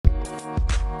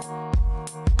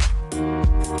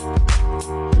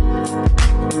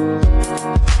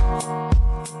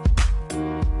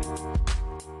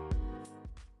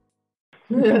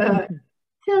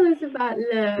Tell us about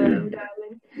love,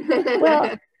 Well,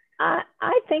 darling.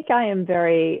 I think I am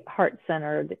very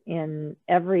heart-centered in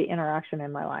every interaction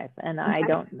in my life. And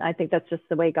Okay. I think that's just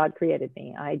the way God created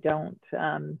me. I don't,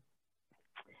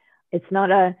 it's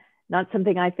not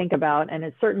something I think about. And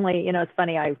it's certainly, it's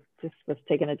funny. I just was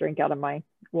taking a drink out of my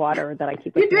water that I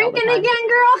keep You're with me all the drinking time. again,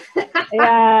 girl?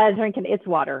 Yeah, drinking, it's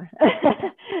water.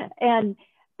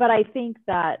 But I think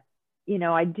that,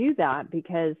 I do that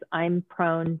because I'm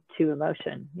prone to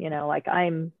emotion, like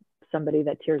I'm somebody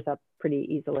that tears up pretty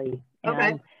easily.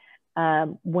 Okay.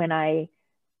 And when I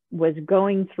was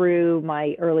going through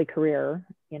my early career,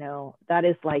 that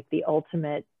is like the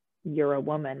ultimate, you're a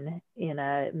woman in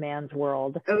a man's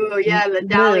world. Oh yeah, the Move.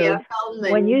 Dahlia When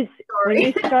Feldman you when story.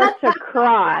 you start to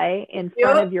cry in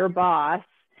front Yep. of your boss,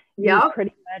 you Yep.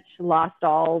 pretty much lost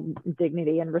all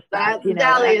dignity and respect, That's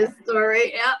Dahlia's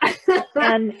story. Yeah.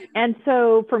 and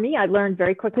so for me, I learned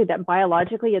very quickly that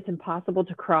biologically it's impossible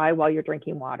to cry while you're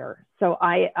drinking water. So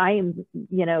I am,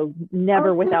 never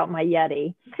Okay. without my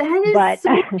Yeti. That is But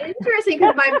so interesting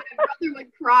because my brother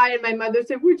would cry and my mother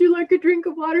said, "Would you like a drink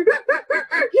of water?"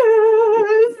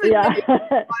 Yes. yeah,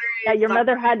 yeah, your Sorry.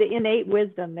 mother had innate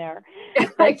wisdom there.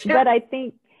 I But I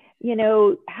think,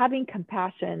 having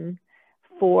compassion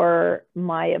for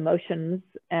my emotions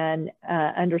and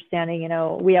understanding,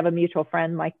 we have a mutual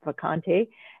friend, Mike Vacanti,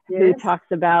 who Yes. talks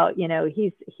about,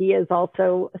 he is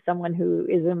also someone who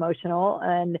is emotional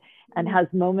and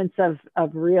has moments of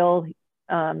real,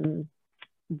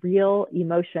 real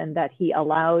emotion that he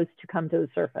allows to come to the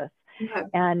surface.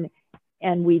 Okay.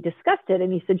 And we discussed it,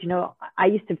 and he said, I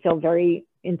used to feel very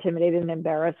intimidated and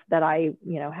embarrassed that I,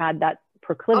 had that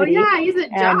proclivity. Oh yeah, he's a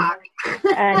jock.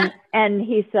 and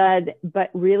he said, but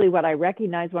really what I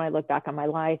recognize when I look back on my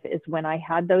life is when I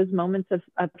had those moments of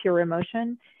pure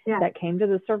emotion that came to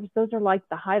the surface, those are like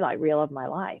the highlight reel of my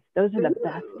life. Those are the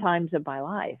best times of my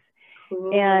life.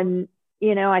 Cool. And,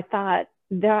 I thought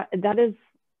that is,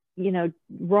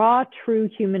 raw, true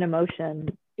human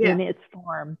emotion in its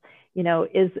form,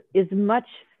 is much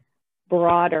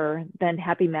broader than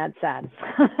happy, mad, sad.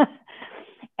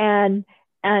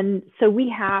 And so we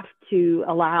have to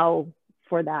allow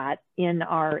for that in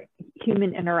our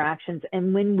human interactions.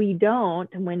 And when we don't,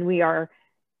 when we are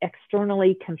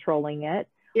externally controlling it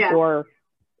or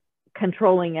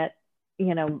controlling it,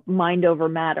 mind over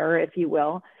matter, if you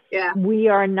will, we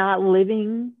are not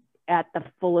living at the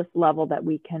fullest level that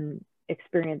we can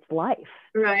experience life.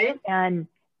 Right. And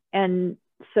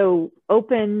so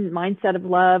open mindset of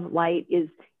love, light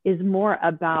is more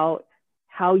about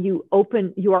how you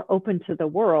are open to the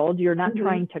world. You're not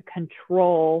trying to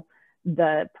control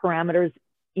the parameters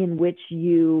in which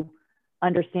you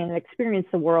understand and experience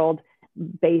the world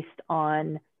based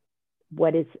on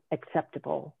what is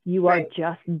acceptable. You are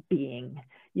just being.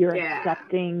 You're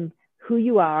accepting who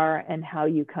you are and how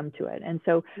you come to it. And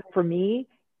so for me,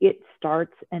 it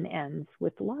starts and ends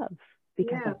with love,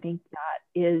 because I think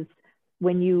that is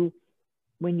when you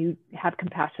have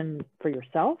compassion for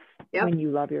yourself, when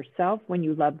you love yourself, when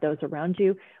you love those around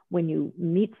you, when you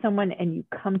meet someone and you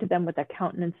come to them with a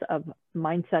countenance of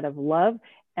mindset of love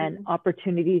and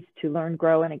opportunities to learn,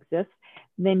 grow, and exist,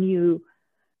 then you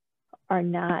are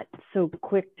not so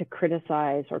quick to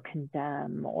criticize or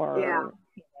condemn or,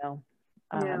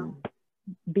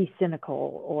 be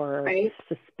cynical or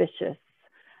suspicious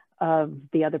of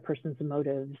the other person's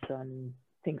motives and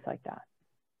things like that.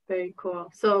 Very cool.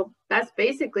 So that's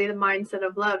basically the mindset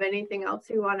of love. Anything else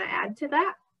you want to add to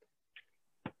that?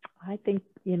 I think,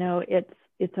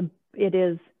 it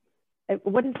is,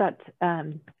 what is that?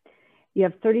 You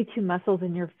have 32 muscles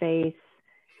in your face,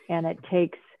 and it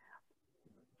takes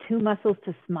 2 muscles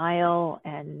to smile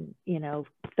and,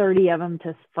 30 of them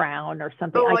to frown or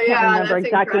something. I can't remember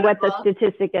exactly what the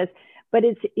statistic is, but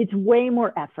it's way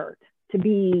more effort to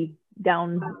be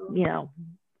down,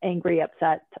 angry,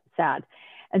 upset, sad.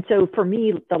 And so for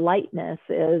me, the lightness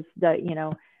is that,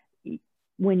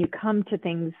 when you come to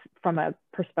things from a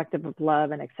perspective of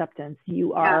love and acceptance,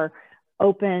 you are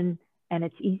open and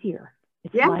it's easier.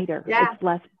 It's lighter. It's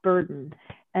less burden.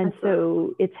 And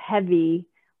so it's heavy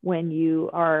when you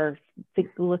are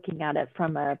looking at it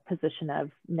from a position of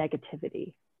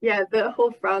negativity. Yeah, the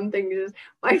whole frown thing is,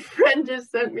 my friend just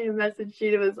sent me a message.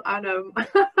 She was on a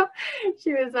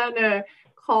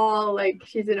call, like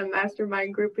she's in a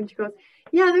mastermind group, and she goes,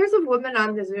 yeah, there's a woman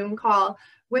on the Zoom call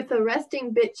with a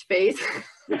resting bitch face.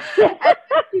 And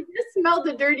she just smelled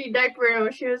a dirty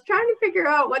diaper. She was trying to figure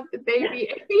out what the baby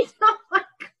ate. Oh my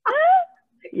God.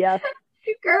 Yes.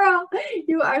 Girl,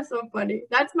 you are so funny.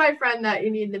 That's my friend that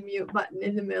you need the mute button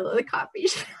in the middle of the coffee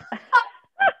shop.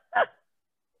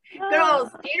 Good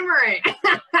old Steve Murray.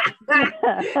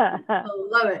 I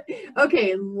love it.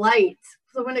 Okay, light.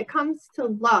 So when it comes to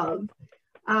love,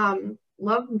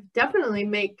 love definitely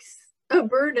makes a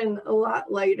burden a lot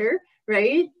lighter,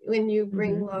 right? When you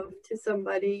bring love to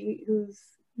somebody who's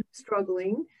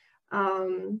struggling.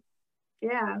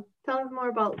 Yeah, tell us more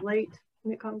about light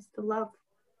when it comes to love.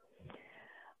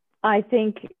 I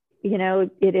think, you know,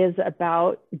 it is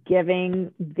about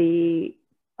giving the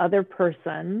other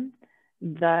person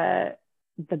the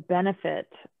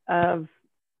benefit of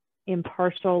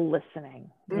impartial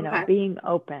listening, you know, being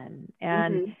open.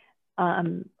 And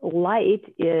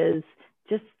light is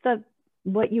just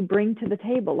what you bring to the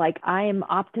table. Like, I am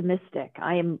optimistic.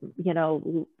 I am, you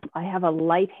know, I have a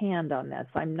light hand on this.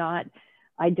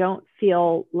 I don't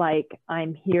feel like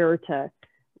I'm here to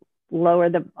lower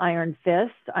the iron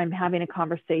fist. I'm having a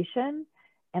conversation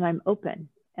and I'm open,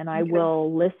 and I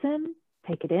will listen,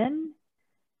 take it in,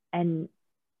 and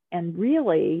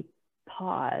really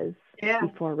pause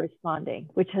before responding,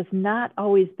 which has not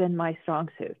always been my strong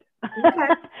suit.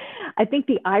 I think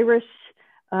the Irish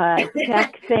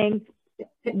tech thing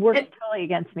works totally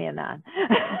against me in that.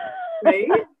 Right?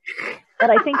 But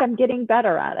I think I'm getting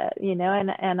better at it, you know,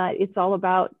 and it's all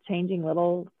about changing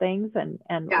little things and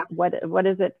what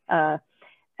is it?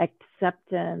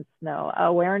 Acceptance. No,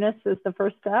 awareness is the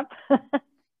first step.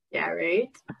 Yeah, right.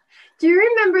 Do you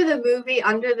remember the movie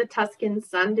Under the Tuscan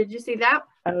Sun? Did you see that?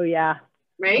 Oh yeah.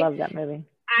 Right? Love that movie.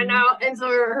 I know. And so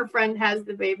her friend has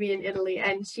the baby in Italy,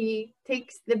 and she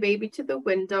takes the baby to the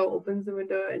window, opens the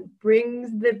window, and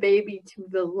brings the baby to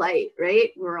the light,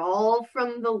 right? We're all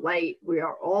from the light. We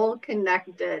are all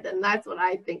connected. And that's what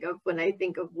I think of when I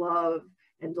think of love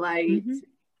and light.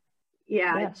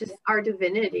 Yeah, it's just our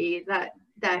divinity that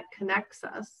connects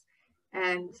us,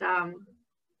 and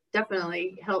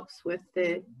definitely helps with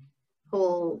the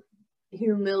whole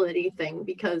humility thing,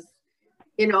 because,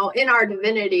 you know, in our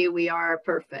divinity, we are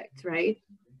perfect, right?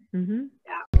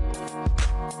 Yeah.